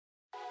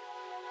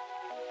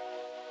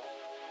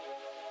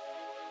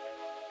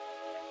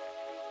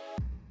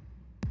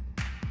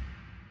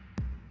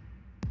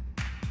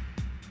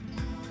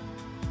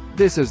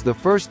This is the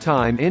first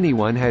time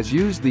anyone has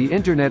used the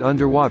internet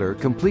underwater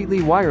completely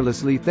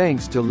wirelessly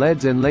thanks to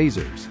LEDs and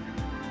lasers.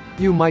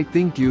 You might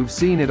think you've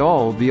seen it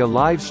all via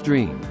live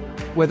stream.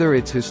 Whether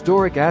it's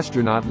historic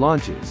astronaut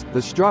launches,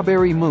 the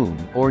strawberry moon,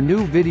 or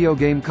new video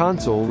game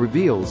console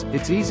reveals,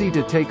 it's easy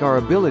to take our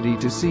ability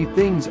to see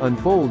things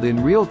unfold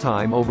in real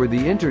time over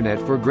the internet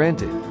for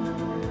granted.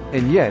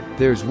 And yet,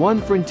 there's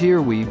one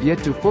frontier we've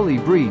yet to fully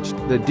breach,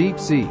 the deep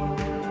sea.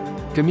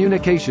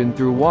 Communication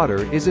through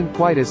water isn't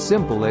quite as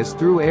simple as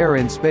through air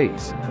and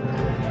space.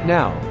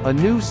 Now, a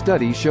new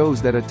study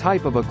shows that a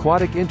type of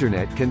aquatic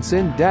internet can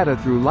send data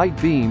through light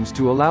beams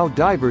to allow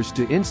divers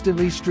to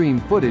instantly stream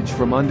footage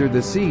from under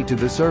the sea to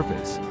the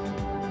surface.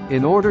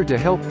 In order to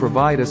help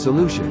provide a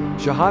solution,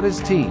 Shahada's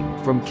team,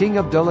 from King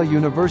Abdullah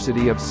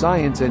University of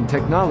Science and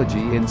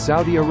Technology in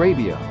Saudi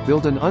Arabia,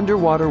 built an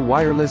underwater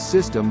wireless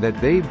system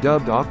that they've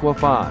dubbed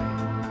Aqua-fi.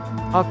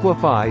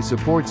 Aqua-fi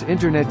supports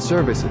internet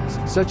services,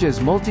 such as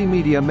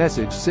multimedia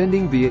message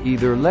sending via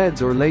either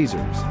LEDs or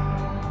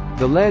lasers.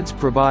 The LEDs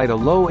provide a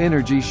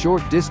low-energy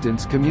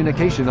short-distance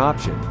communication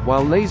option,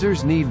 while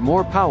lasers need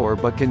more power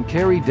but can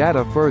carry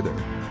data further.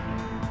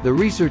 The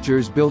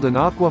researchers built an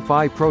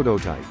Aqua-fi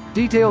prototype,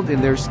 detailed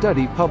in their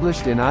study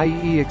published in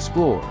IEE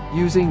Explore,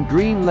 using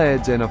green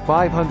LEDs and a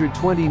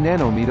 520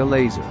 nanometer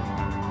laser.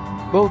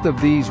 Both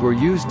of these were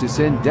used to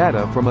send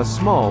data from a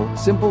small,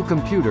 simple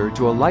computer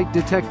to a light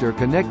detector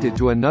connected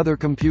to another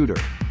computer.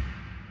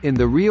 In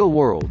the real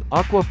world,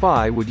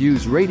 Aqua-fi would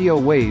use radio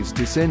waves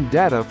to send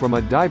data from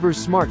a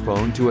diver's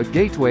smartphone to a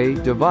gateway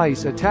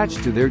device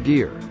attached to their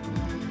gear.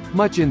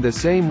 Much in the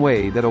same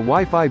way that a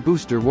Wi-Fi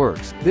booster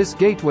works, this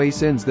gateway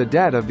sends the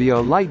data via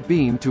a light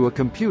beam to a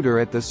computer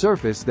at the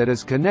surface that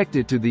is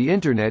connected to the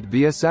internet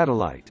via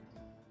satellite.